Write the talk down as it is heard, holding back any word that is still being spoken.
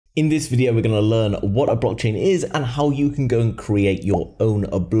In this video, we're going to learn what a blockchain is and how you can go and create your own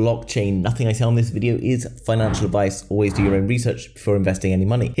blockchain. Nothing I say on this video is financial advice. Always do your own research before investing any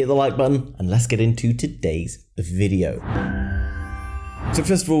money. Hit the like button and let's get into today's video. So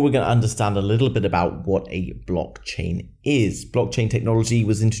first of all, we're going to understand a little bit about what a blockchain is. Blockchain technology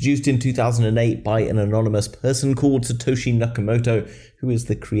was introduced in 2008 by an anonymous person called Satoshi Nakamoto, who is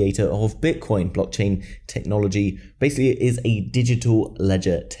the creator of Bitcoin. Blockchain technology basically is a digital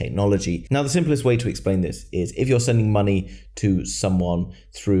ledger technology. Now, the simplest way to explain this is if you're sending money to someone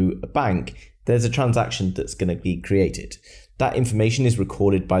through a bank, there's a transaction that's going to be created. That information is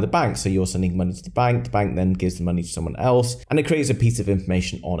recorded by the bank. So you're sending money to the bank then gives the money to someone else, and it creates a piece of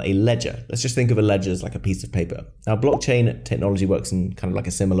information on a ledger. Let's just think of a ledger as like a piece of paper. Now, blockchain technology works in kind of like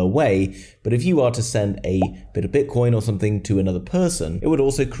a similar way, but if you are to send a bit of Bitcoin or something to another person, it would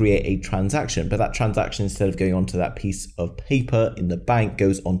also create a transaction, but that transaction, instead of going onto that piece of paper in the bank,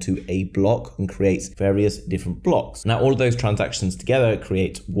 goes onto a block and creates various different blocks. Now, all of those transactions together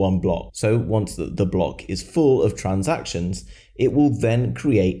create one block. So once the block is full of transactions, it will then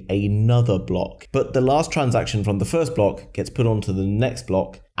create another block. But the last transaction from the first block gets put onto the next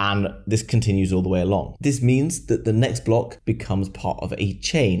block, and this continues all the way along. This means that the next block becomes part of a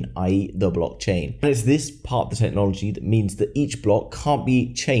chain, i.e. the blockchain. And it's this part of the technology that means that each block can't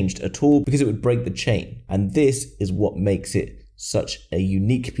be changed at all because it would break the chain. And this is what makes it such a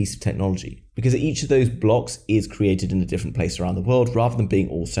unique piece of technology, because each of those blocks is created in a different place around the world rather than being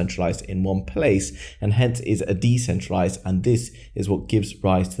all centralized in one place, and hence is a decentralized, and this is what gives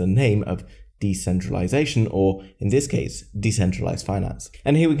rise to the name of decentralization, or in this case, decentralized finance.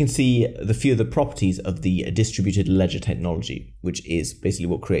 And here we can see the few of the properties of the distributed ledger technology, which is basically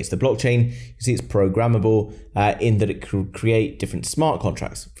what creates the blockchain. You see it's programmable in that it can create different smart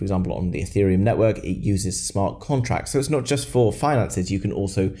contracts. For example, on the Ethereum network, it uses smart contracts. So it's not just for finances. You can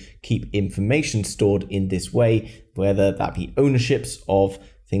also keep information stored in this way, whether that be ownerships of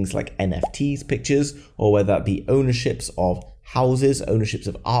things like NFTs, pictures, or whether that be ownerships of houses, ownerships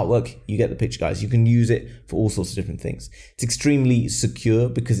of artwork. You get the picture, guys. You can use it for all sorts of different things. It's extremely secure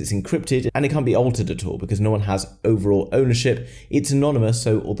because it's encrypted, and it can't be altered at all because no one has overall ownership. It's anonymous,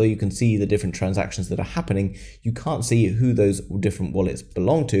 so although you can see the different transactions that are happening, you can't see who those different wallets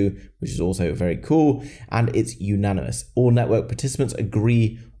belong to, which is also very cool, and it's unanimous. All network participants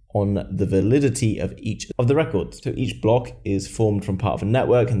agree on the validity of each of the records. So each block is formed from part of a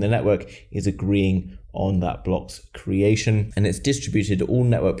network, and the network is agreeing on that block's creation, and it's distributed. All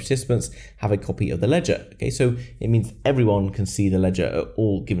network participants have a copy of the ledger. Okay, so it means everyone can see the ledger at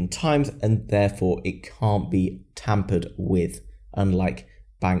all given times, and therefore it can't be tampered with, unlike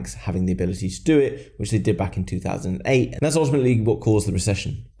banks having the ability to do it, which they did back in 2008. And that's ultimately what caused the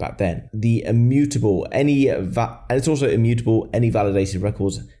recession back then. The immutable, and it's also immutable, any validated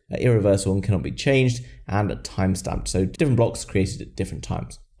records are irreversible and cannot be changed, and time-stamped. So different blocks created at different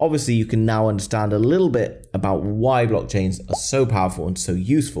times. Obviously, you can now understand a little bit about why blockchains are so powerful and so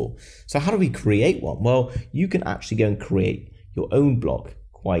useful. So how do we create one? Well, you can actually go and create your own block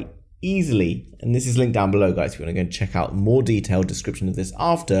quite easily. And this is linked down below, guys, if you want to go and check out more detailed description of this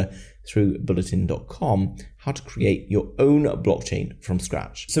after through bulletin.com, how to create your own blockchain from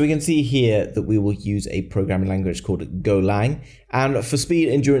scratch. So we can see here that we will use a programming language called Golang. And for speed,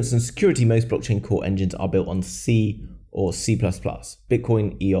 endurance, and security, most blockchain core engines are built on C or C++,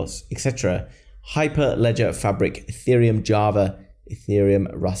 Bitcoin, EOS, etc. Hyperledger, Fabric, Ethereum, Java, Ethereum,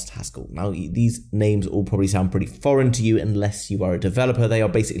 Rust, Haskell. Now, these names all probably sound pretty foreign to you unless you are a developer. They are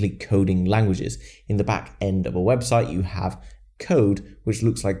basically coding languages. In the back end of a website, you have code, which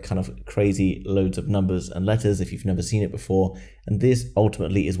looks like kind of crazy loads of numbers and letters if you've never seen it before. And this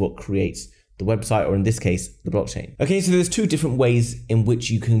ultimately is what creates the website, or in this case, the blockchain. Okay, so there's two different ways in which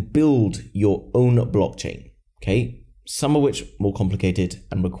you can build your own blockchain. Okay, some of which are more complicated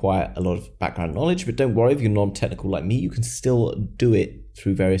and require a lot of background knowledge, but don't worry, if you're non-technical like me, you can still do it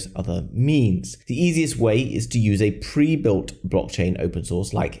through various other means. The easiest way is to use a pre-built blockchain open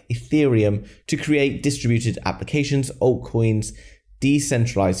source like Ethereum to create distributed applications, altcoins,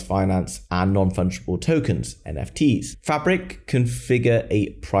 decentralized finance, and non-fungible tokens, NFTs. Fabric configure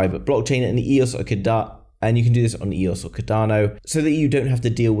a private blockchain, and EOS or Cardano, and you can do this on EOS or Cardano so that you don't have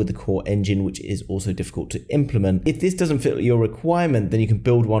to deal with the core engine, which is also difficult to implement. If this doesn't fit your requirement, then you can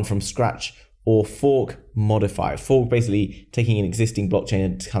build one from scratch or fork, modify. Fork basically taking an existing blockchain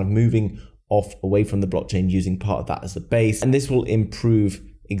and kind of moving off away from the blockchain using part of that as the base. And this will improve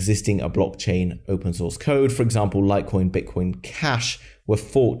existing blockchain open source code. For example, Litecoin, Bitcoin Cash were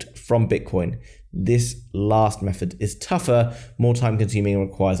forked from Bitcoin. this last method is tougher, more time consuming, and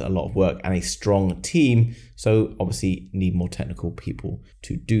requires a lot of work and a strong team. So obviously need more technical people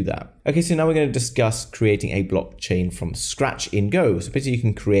to do that. Okay, so now we're going to discuss creating a blockchain from scratch in Go. So basically you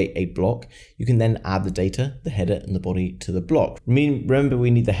can create a block. You can then add the data, the header and the body to the block. Remember,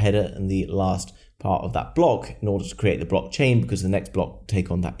 we need the header and the last part of that block in order to create the blockchain, because the next block will take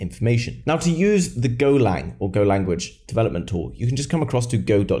on that information. Now, to use the Golang or Go language development tool, you can just come across to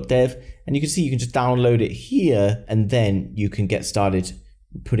go.dev and you can see you can just download it here and then you can get started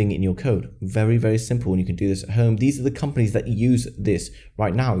putting it in your code. Very, very simple, and you can do this at home. These are the companies that use this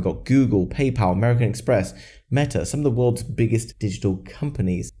right now. We've got Google, PayPal, American Express, Meta, some of the world's biggest digital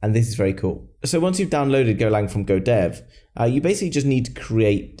companies, and this is very cool. So once you've downloaded Golang from GoDev, you basically just need to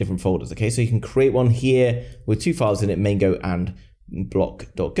create different folders, okay? So you can create one here with 2 files in it, main.go and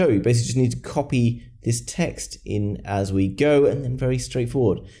block.go. You basically just need to copy this text in as we go, and then very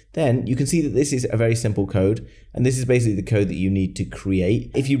straightforward. Then you can see that this is a very simple code, and this is basically the code that you need to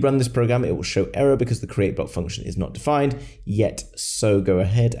create. If you run this program, it will show error because the create block function is not defined yet. So go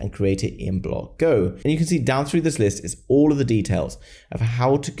ahead and create it in block Go. And you can see down through this list is all of the details of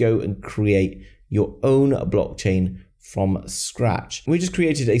how to go and create your own blockchain from scratch. We just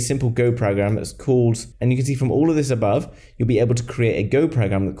created a simple Go program that's called, and you can see from all of this above, you'll be able to create a Go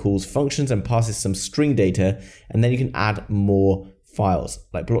program that calls functions and passes some string data, and then you can add more files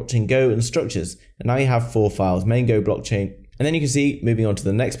like blockchain Go and structures. And now you have 4 files, main Go blockchain. And then you can see, moving on to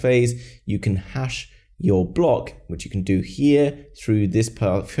the next phase, you can hash your block, which you can do here through this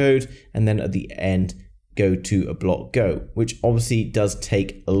part of code, and then at the end, go to a block Go, which obviously does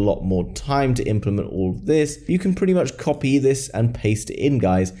take a lot more time to implement all of this. You can pretty much copy this and paste it in,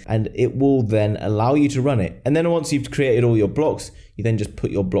 guys, and it will then allow you to run it. And then once you've created all your blocks, you then just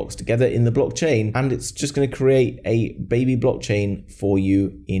put your blocks together in the blockchain, and it's just going to create a baby blockchain for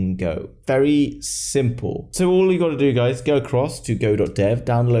you in Go. Very simple. So all you got to do, guys, go across to go.dev,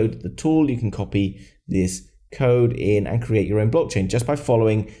 download the tool. You can copy this code in and create your own blockchain just by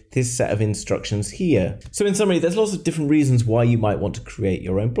following this set of instructions here. So in summary, there's lots of different reasons why you might want to create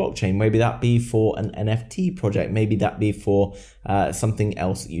your own blockchain. Maybe that be for an NFT project, maybe that be for something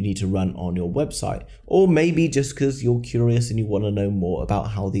else that you need to run on your website, or maybe just because you're curious and you want to know more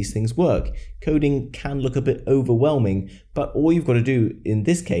about how these things work. Coding can look a bit overwhelming, but all you've got to do in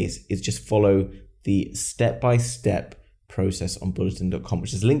this case is just follow the step-by-step process on bulletin.com,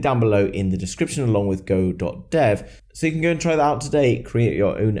 which is linked down below in the description along with go.dev. So you can go and try that out today, create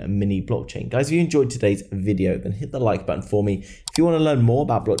your own mini blockchain. Guys, if you enjoyed today's video, then hit the like button for me. If you want to learn more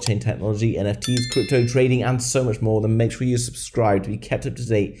about blockchain technology, NFTs, crypto trading, and so much more, then make sure you subscribe to be kept up to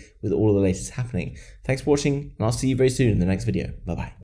date with all of the latest happening. Thanks for watching, and I'll see you very soon in the next video. Bye-bye.